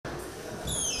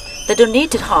The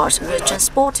donated heart was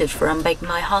transported from Bạch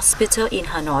Mai Hospital in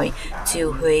Hanoi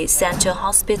to Hue Central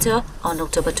Hospital on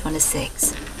October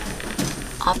 26.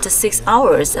 After 6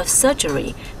 hours of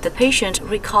surgery, the patient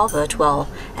recovered well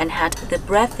and had the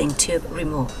breathing tube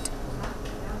removed.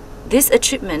 This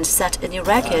achievement set a new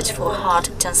record for heart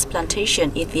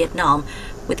transplantation in Vietnam,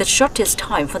 with the shortest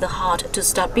time for the heart to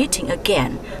start beating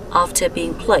again after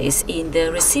being placed in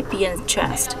the recipient's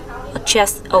chest, a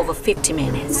chest over 50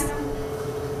 minutes.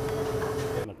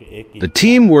 The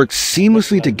team worked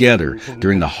seamlessly together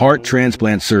during the heart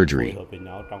transplant surgery.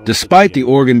 Despite the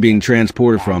organ being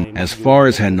transported from as far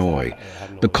as Hanoi,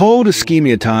 the cold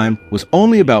ischemia time was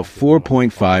only about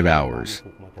 4.5 hours.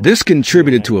 This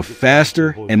contributed to a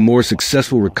faster and more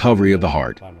successful recovery of the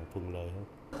heart.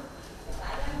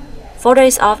 4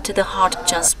 days after the heart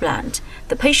transplant,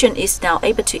 the patient is now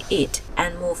able to eat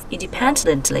and move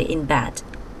independently in bed.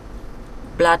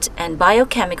 Blood and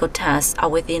biochemical tests are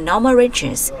within normal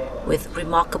ranges, with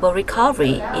remarkable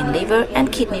recovery in liver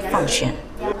and kidney function.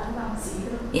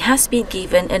 He has been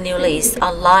given a new lease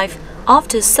on life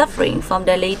after suffering from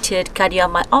dilated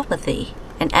cardiomyopathy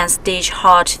and end-stage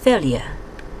heart failure.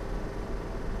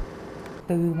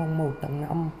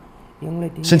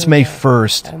 Since May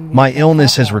 1st, my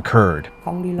illness has recurred,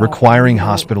 requiring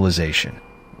hospitalization.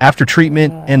 After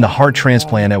treatment and the heart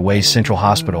transplant at Hue Central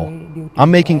Hospital,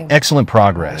 I'm making excellent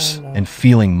progress and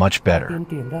feeling much better.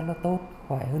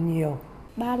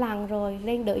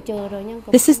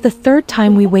 This is the third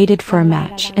time we waited for a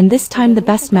match, and this time the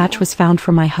best match was found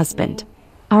for my husband.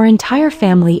 Our entire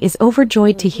family is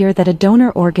overjoyed to hear that a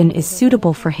donor organ is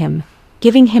suitable for him,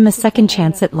 giving him a second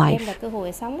chance at life.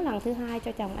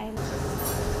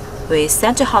 Hue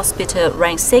Central Hospital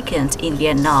ranks second in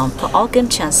Vietnam for organ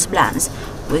transplants,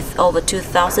 with over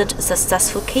 2,000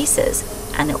 successful cases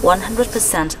and a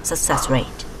 100% success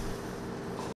rate.